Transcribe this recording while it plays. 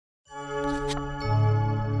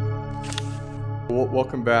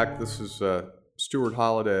Welcome back. This is Stuart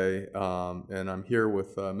Holliday, and I'm here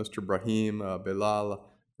with Mr. Brahim Belal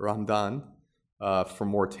Ramdan from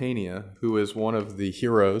Mauritania, who is one of the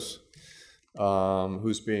heroes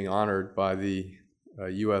who's being honored by the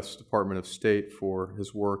U.S. Department of State for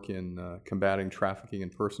his work in combating trafficking in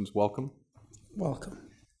persons. Welcome. Welcome.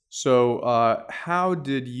 So how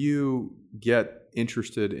did you get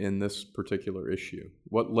interested in this particular issue?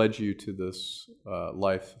 What led you to this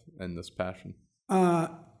life and this passion?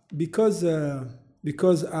 Because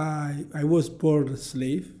I was born a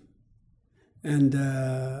slave, and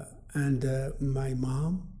my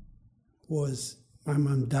mom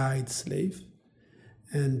died slave,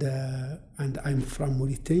 and I'm from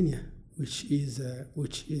Mauritania, which is a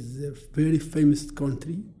very famous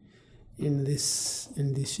country in this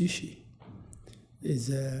issue.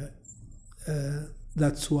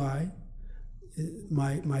 That's why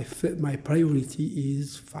my priority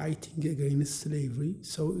is fighting against slavery,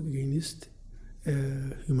 so against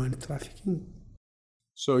human trafficking.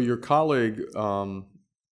 So your colleague,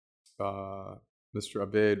 Mr.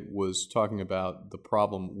 Abed, was talking about the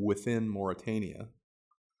problem within Mauritania.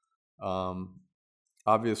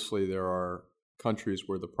 Obviously, there are countries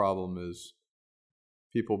where the problem is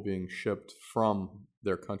people being shipped from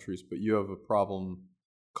their countries, but you have a problem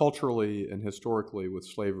culturally and historically with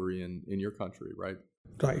slavery in your country, right?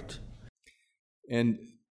 Right. And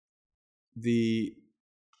the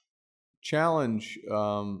challenge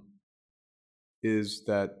is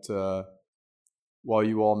that while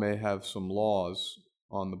you all may have some laws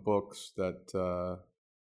on the books, that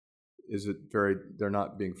they're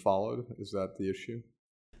not being followed. Is that the issue?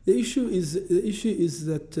 The issue is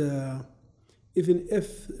that even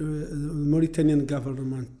if the Mauritanian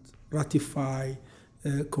government ratify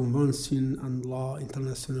convention and law,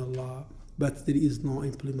 international law, but there is no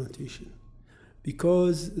implementation,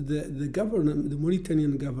 because the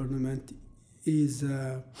Mauritanian government is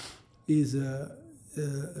the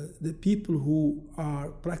people who are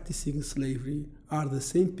practicing slavery are the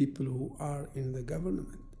same people who are in the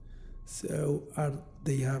government. So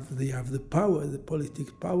they have the power, the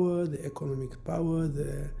political power, the economic power,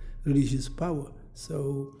 the religious power.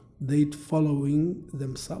 So they following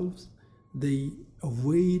themselves. They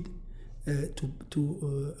avoid to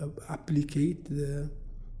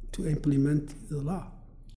implement the law.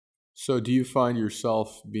 So do you find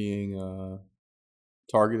yourself being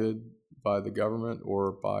targeted by the government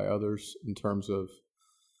or by others in terms of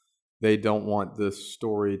they don't want this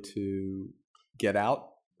story to get out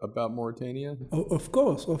about Mauritania? Of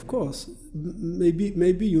course.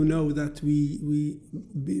 Maybe you know that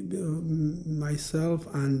myself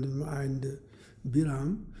and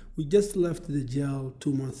Biram, we just left the jail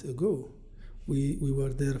 2 months ago. We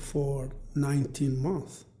were there for 19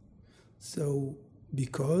 months. So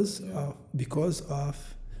because of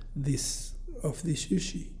this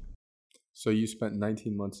issue. So you spent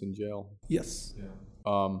 19 months in jail? Yes.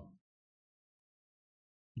 Yeah.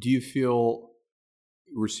 Do you feel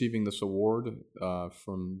receiving this award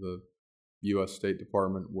from the U.S. State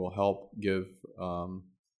Department will help give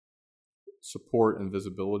support and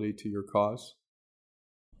visibility to your cause?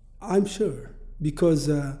 I'm sure, because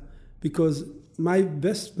my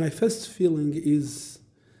first feeling is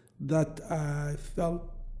that I felt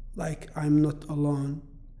like I'm not alone,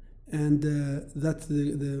 and that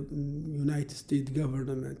the United States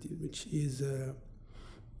government, which is a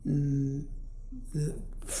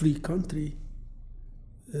free country,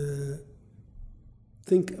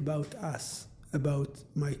 think about us, about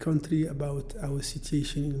my country, about our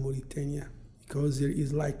situation in Mauritania, because there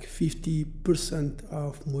is like 50%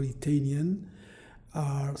 of Mauritanian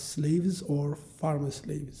are slaves or farmer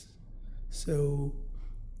slaves. So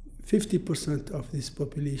 50% of this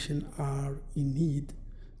population are in need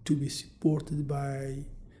to be supported by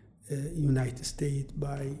United States,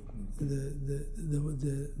 by the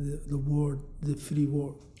world, the free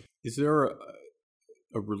world. Is there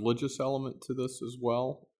a religious element to this as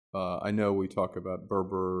well? I know we talk about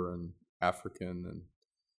Berber and African and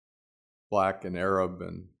Black and Arab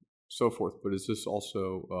and so forth, but is this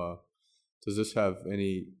also, does this have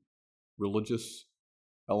any religious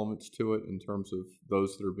elements to it in terms of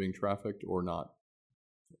those that are being trafficked or not?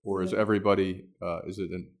 Or is everybody, is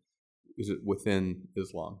it within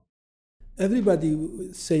Islam?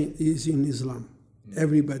 Everybody saying is in Islam,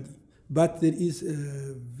 everybody. But there is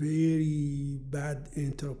a very bad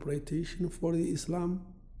interpretation for the Islam.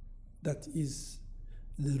 That is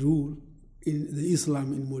the rule in the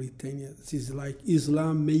Islam in Mauritania. It is like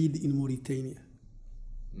Islam made in Mauritania.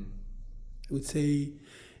 I would say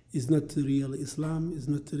it's not the real Islam, it's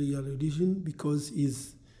not the real religion, because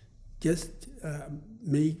it's just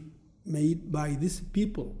made by these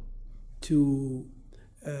people to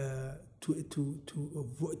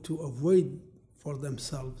avoid for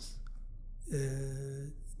themselves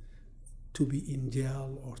to be in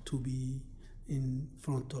jail or to be in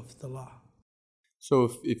front of the law.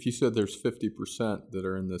 So if you said there's 50% that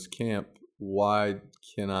are in this camp, why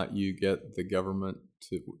cannot you get the government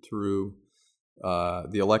through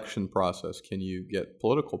the election process? Can you get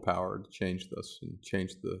political power to change this and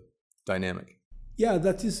change the dynamic? Yeah,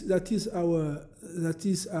 that is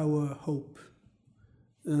our hope,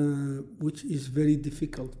 which is very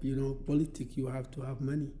difficult. You know, politics, you have to have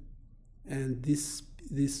money, and this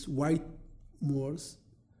white Moors,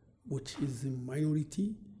 which is a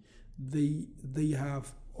minority, they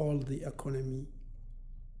have all the economy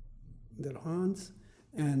in their hands,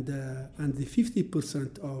 and the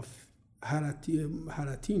 50% of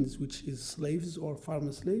Haratins, which is slaves or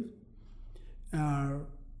farmer slaves, are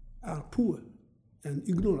poor and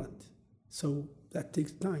ignorant. So that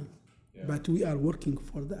takes time, but we are working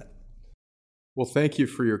for that. Well, thank you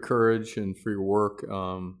for your courage and for your work.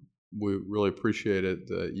 We really appreciate it.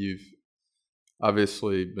 You've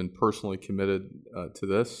obviously been personally committed to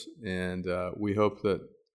this, and we hope that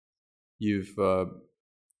you've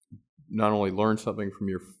not only learned something from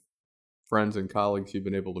your friends and colleagues you've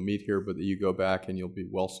been able to meet here, but that you go back and you'll be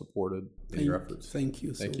well supported in your efforts. Thank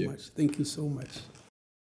you so much. Thank you so much.